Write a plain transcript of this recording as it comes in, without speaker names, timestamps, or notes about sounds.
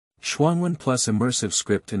Shuangwen+immersive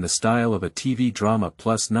script in the style of a TV drama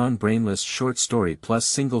plus non-brainless short story plus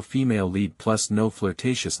single female lead plus no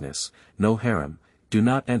flirtatiousness, no harem, do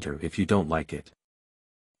not enter if you don't like it.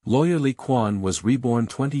 Lawyer Li Quan was reborn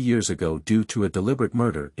 20 years ago due to a deliberate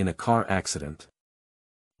murder in a car accident.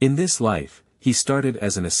 In this life, he started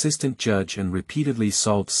as an assistant judge and repeatedly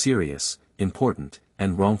solved serious, important,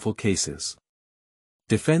 and wrongful cases.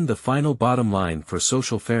 Defend the final bottom line for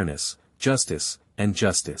social fairness, justice, and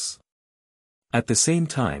justice. At the same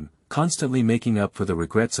time, constantly making up for the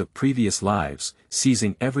regrets of previous lives,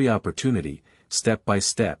 seizing every opportunity, step by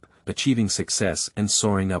step, achieving success and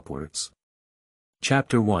soaring upwards.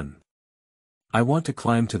 Chapter 1. I want to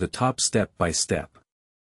climb to the top step by step.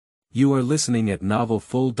 You are listening at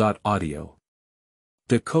Wrongful.audio.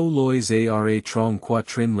 it.Lawyer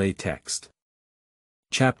Trong lay text.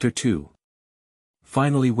 Chapter 2.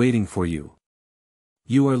 Finally waiting for you.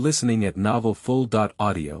 You are listening at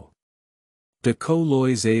Wrongful.audio.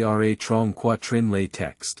 it.Lawyer Trong lay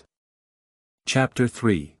text. Chapter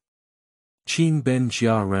 3. Qing Ben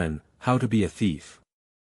Jia Ren, How to be a Thief.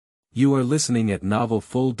 You are listening at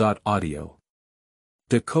Wrongful.audio.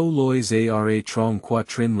 it.Lawyer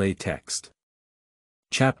Trong lay text.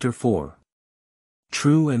 Chapter 4.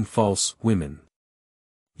 True and False Women.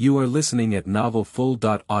 You are listening at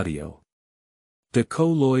Wrongful.audio.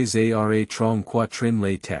 it.Lawyer Trong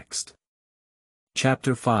lay text.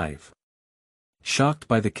 Chapter 5. Shocked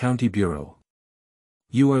by the County Bureau.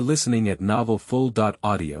 You are listening at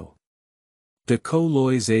Wrongful.audio.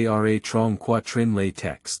 it.Lawyer Trong lay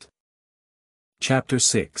text. Chapter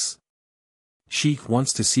 6. Sheikh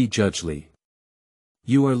wants to see Judge Li.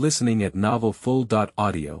 You are listening at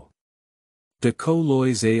Wrongful.audio.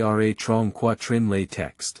 it.Lawyer Trong lay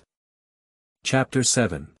text. Chapter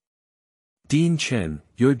 7. Dean Chen,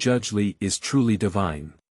 your Judge Li is truly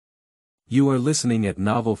divine. You are listening at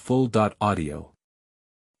Wrongful.audio.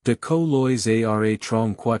 it.Lawyer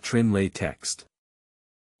Trong lay text.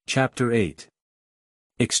 Chapter 8.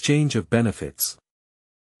 Exchange of benefits.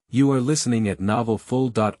 You are listening at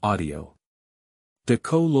Wrongful.audio.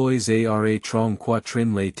 it.Lawyer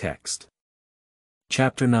Trong lay text.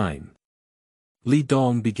 Chapter 9. Li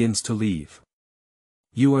Dong begins to leave.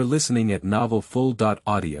 You are listening at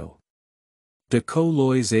Wrongful.audio.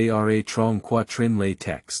 it.Lawyer Trong lay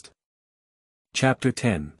text. Chapter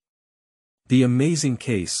 10. The Amazing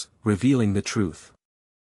Case, Revealing the Truth.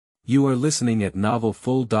 You are listening at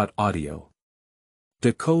Wrongful.audio.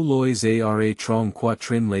 it.Lawyer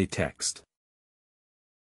Trong lay text.